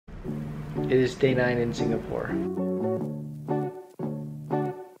It is day 9 in Singapore.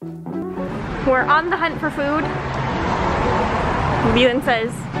 We're on the hunt for food. Belen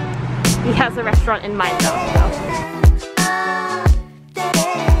says he has a restaurant in mind though. So.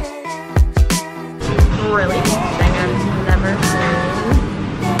 Really? I've never seen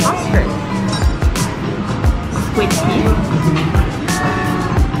ostrich. Squid teeth.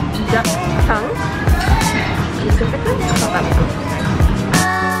 Duck tongue. Specifically? I thought that was interesting.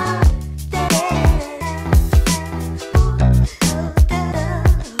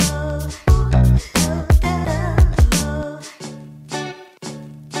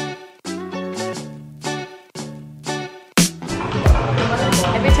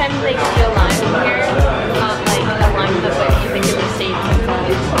 Every time they give you a lime here, it's not like a lime that what you think of the States.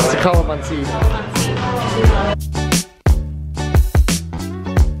 It's a calamansi.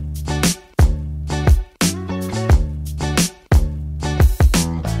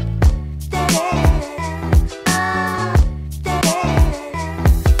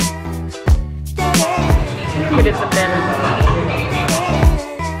 It is a bin.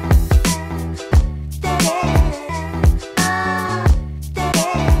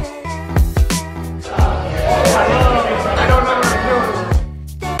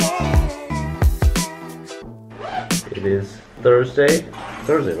 It is Thursday.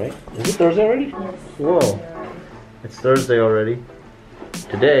 Thursday, right? Is it Thursday already? Yes. Whoa. It's Thursday already.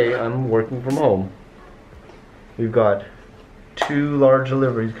 Today I'm working from home. We've got 2 large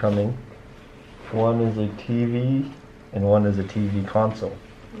deliveries coming. One is a TV and one is a TV console.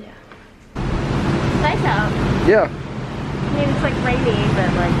 Yeah. It's nice out. Yeah. I mean, it's like rainy,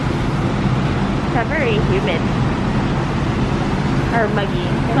 but like, it's not very humid. Or muggy.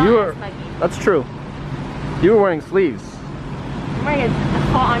 It's not as muggy. That's true. You were wearing sleeves. I'm wearing a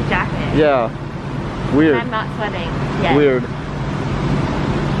full-on jacket. Yeah. Weird. And I'm not sweating yet. Weird.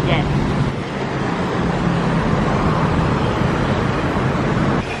 Yet.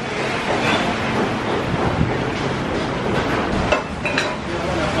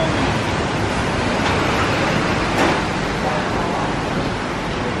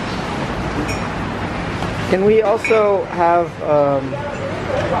 Can we also have,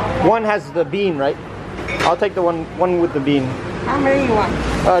 one has the bean, right? I'll take the one with the bean. How many you want?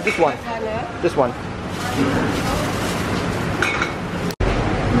 Just one. Just one.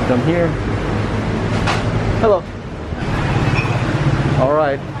 Come here. Hello. All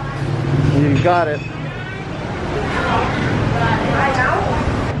right. You got it.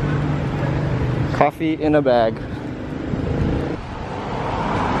 Coffee in a bag.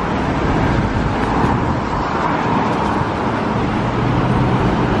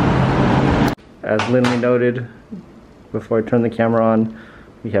 As Lindley noted before I turn the camera on,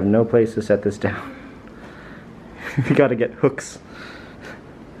 we have no place to set this down. We gotta get hooks.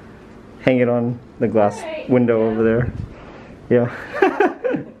 Hang it on the glass window over there. Yeah.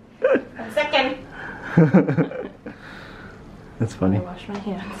 1 second. That's funny. I wash my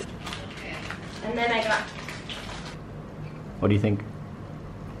hands. And then I got... What do you think?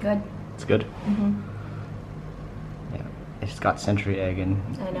 Good. It's good? Mm-hmm. Yeah. It's got century egg and...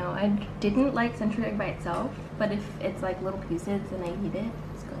 I know. I didn't like century egg by itself, but if it's like little pieces and I eat it,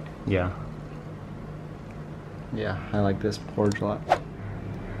 it's good. Yeah. Yeah, I like this porridge a lot.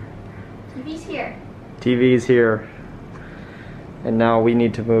 TV's here. TV's here. And now we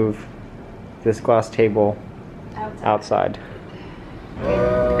need to move this glass table outside.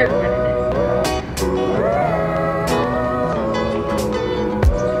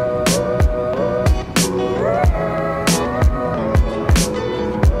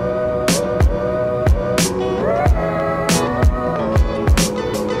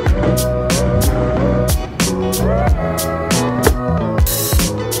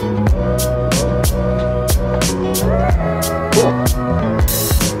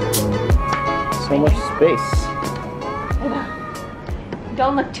 So much space.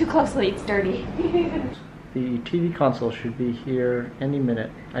 Don't look too closely, it's dirty. The TV console should be here any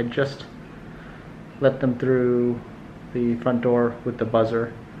minute. I just let them through the front door with the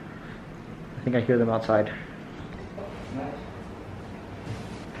buzzer. I think I hear them outside.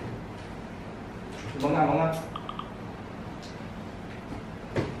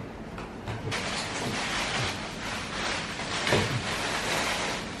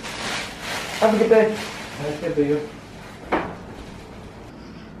 Have a good day. Nice to see you.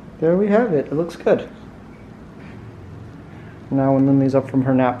 There we have it. It looks good. Now when Lindley's up from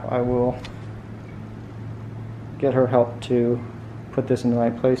her nap, I will get her help to put this in the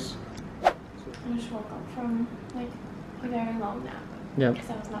right place. I just woke up from like a very long nap. Yep. Because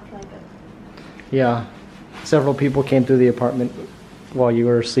I was not feeling good. Yeah. Several people came through the apartment while you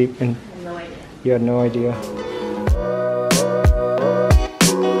were asleep and No idea. you had no idea.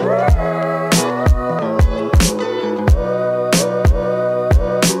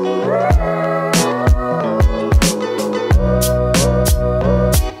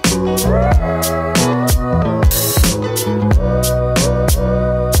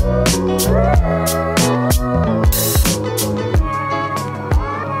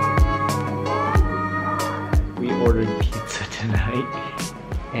 Pizza tonight,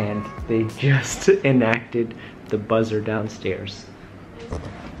 and they just enacted the buzzer downstairs.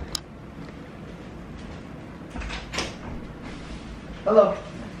 Hello.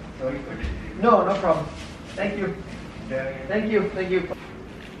 No, no problem. Thank you. Thank you. Thank you.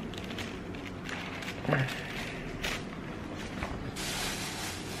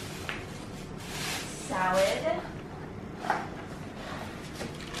 Salad.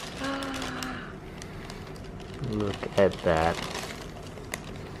 Look at that.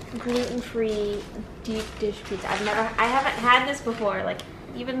 Gluten-free deep dish pizza. I haven't had this before, like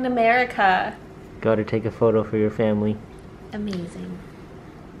even in America. Gotta take a photo for your family. Amazing.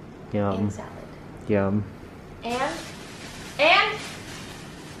 Yum. And salad. Yum.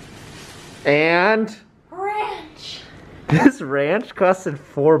 And ranch. This ranch costed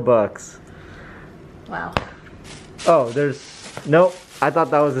 $4. Wow. Oh, nope. I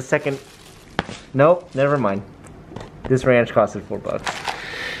thought that was the second. Nope, never mind. This ranch costed $4,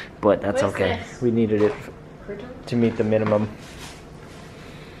 but that's What is okay. this? We needed it to meet the minimum.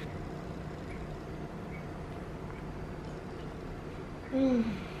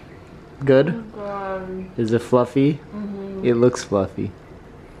 Good? Oh God. Is it fluffy? Mm-hmm. It looks fluffy.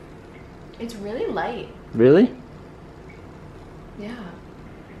 It's really light. Really? Yeah.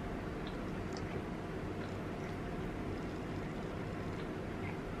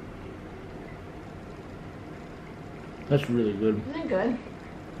 That's really good. Isn't it good?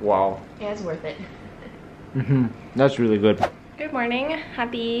 Wow. Yeah, it's worth it. That's really good. Good morning.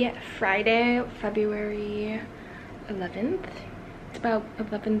 Happy Friday, February 11th. It's about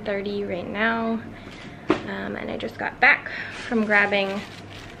 11:30 right now. And I just got back from grabbing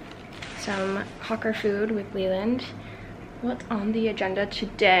some hawker food with Leland. What's on the agenda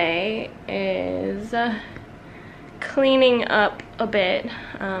today is cleaning up a bit.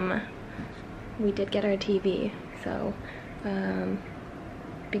 We did get our TV, so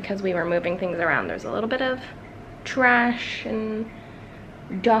because we were moving things around, there's a little bit of trash and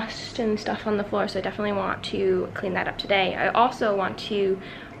dust and stuff on the floor, so I definitely want to clean that up today. I also want to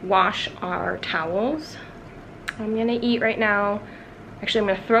wash our towels. I'm gonna eat right now. Actually, I'm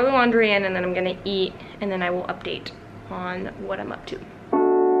gonna throw the laundry in and then I'm gonna eat, and then I will update on what I'm up to.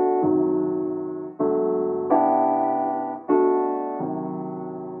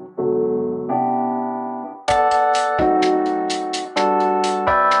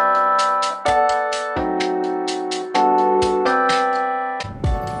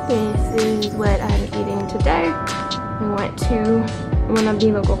 This is what I'm eating today. I went to one of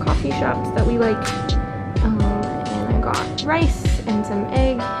the local coffee shops that we like, and I got rice and some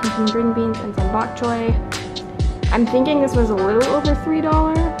egg and some green beans and some bok choy. I'm thinking this was a little over $3.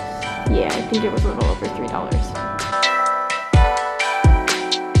 Yeah, I think it was a little over $3.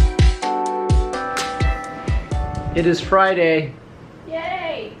 It is Friday.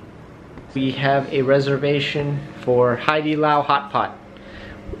 Yay! We have a reservation for HaiDiLao Hot Pot.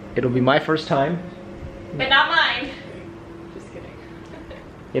 It'll be my first time. But not mine. Just kidding.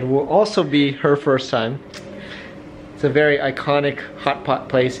 It will also be her first time. It's a very iconic hot pot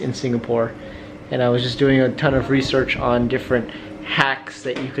place in Singapore. And I was just doing a ton of research on different hacks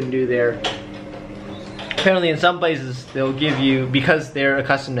that you can do there. Apparently in some places they'll give you, because they're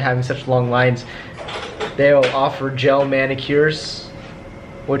accustomed to having such long lines, they'll offer gel manicures,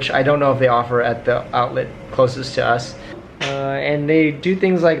 which I don't know if they offer at the outlet closest to us. And they do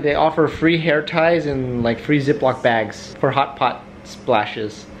things like they offer free hair ties and like free Ziploc bags for hot pot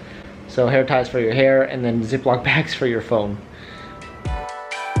splashes. So hair ties for your hair and then Ziploc bags for your phone.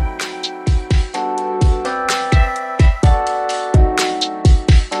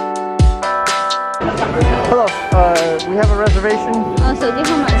 Hello, we have a reservation. 手机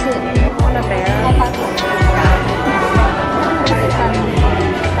号码是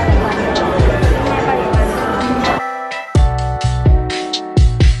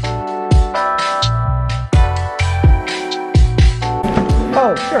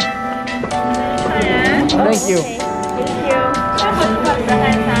Oh, sure. Thank you. Thank you.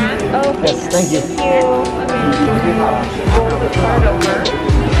 Oh, Yes, thank you. thank you. Okay. Roll the card over.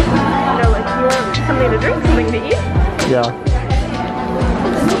 So if you want something to drink, something to eat. Yeah.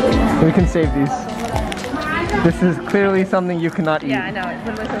 We can save these. This is clearly something you cannot eat. Yeah, I know. It's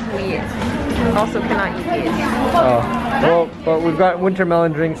a bunch of wheat. Also cannot eat it. Oh, well, but we've got winter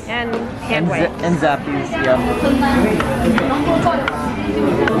melon drinks And hand wipes. and zappies. Yeah.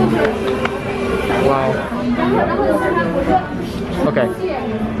 Wow. Okay.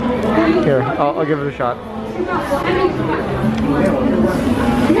 Here, I'll give it a shot.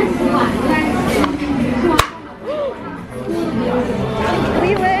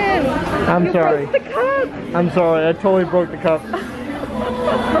 We win! I'm You sorry. broke the cup! I'm sorry. I totally broke the cup.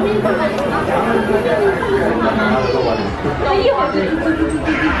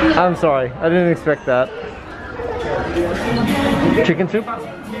 I'm sorry. I didn't expect that. Chicken soup?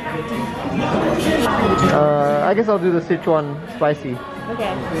 I guess I'll do the Sichuan spicy.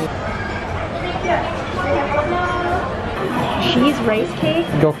 Okay. Cheese rice cake?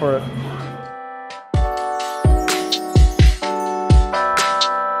 Go for it.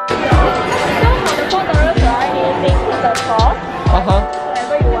 Uh-huh.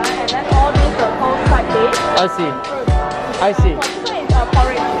 Whatever you want, and then all these are all quite big. I see. I see. This one is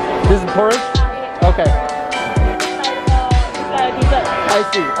porridge. This is porridge? Okay. It's like a dessert. I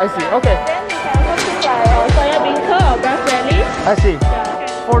see. I see. Okay. Then you can also pick like soya bean curd or raspberry. I see.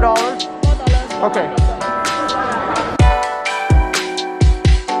 Yeah, $4? $4. Okay.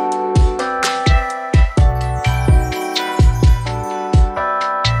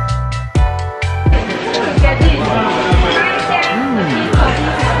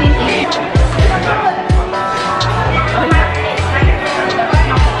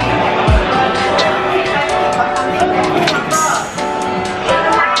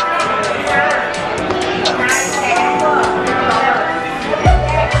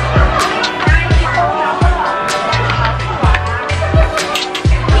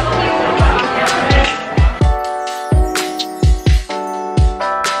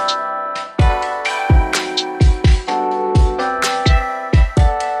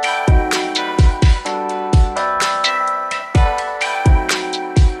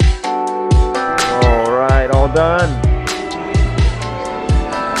 All done.